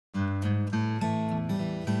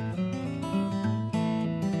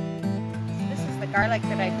garlic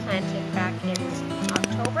that I planted back in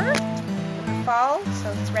October in the fall,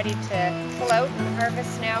 so it's ready to pull out and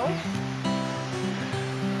harvest now.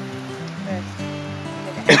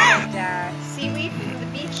 And seaweed from the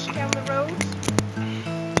beach down the road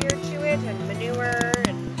here to it, and manure,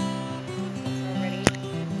 and it's all ready.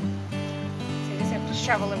 So I just have to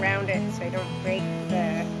shovel around it so I don't break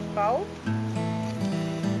the bulb.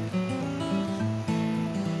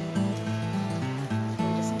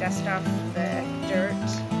 Dust off the dirt.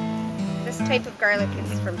 This type of garlic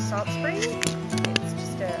is from Salt Spring. It's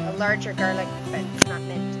just a larger garlic, but it's not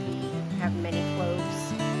meant to have many cloves.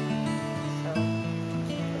 So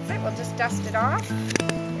that's it. We'll just dust it off,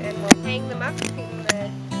 and we'll hang them up in the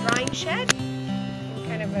drying shed in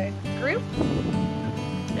kind of a group,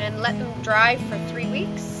 and let them dry for 3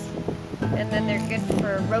 weeks, and then they're good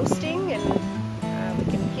for roasting, and we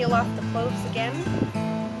can peel off the cloves again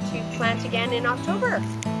to plant again in October.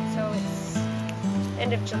 So it's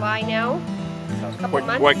end of July now, so a couple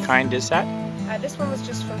months. What kind is that? This one was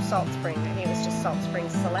just from Salt Spring. I think it was just Salt Spring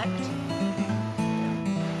Select.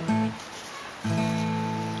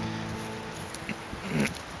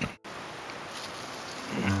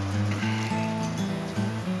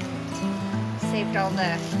 Saved all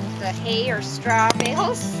the hay or straw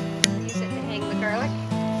bales. Use it to hang the garlic.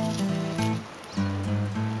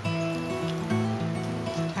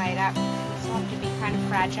 Tie it up. This will have to be kind of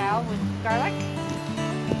fragile with garlic.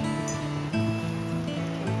 It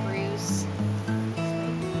can bruise.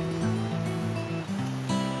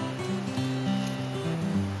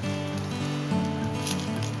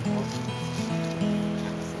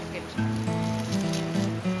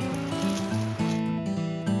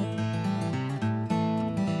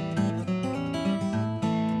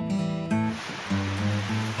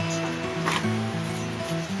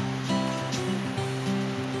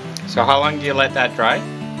 So how long do you let that dry?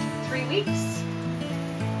 3 weeks.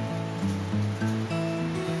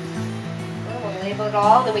 We'll label it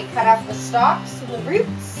all, then we cut off the stalks and the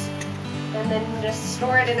roots, and then just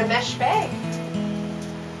store it in a mesh bag.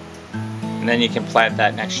 And then you can plant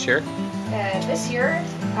that next year? This year,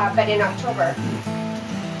 but in October.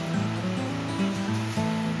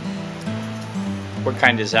 What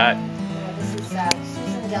kind is that? This is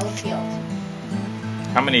Susan Delafield.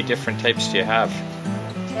 How many different types do you have?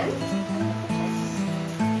 10?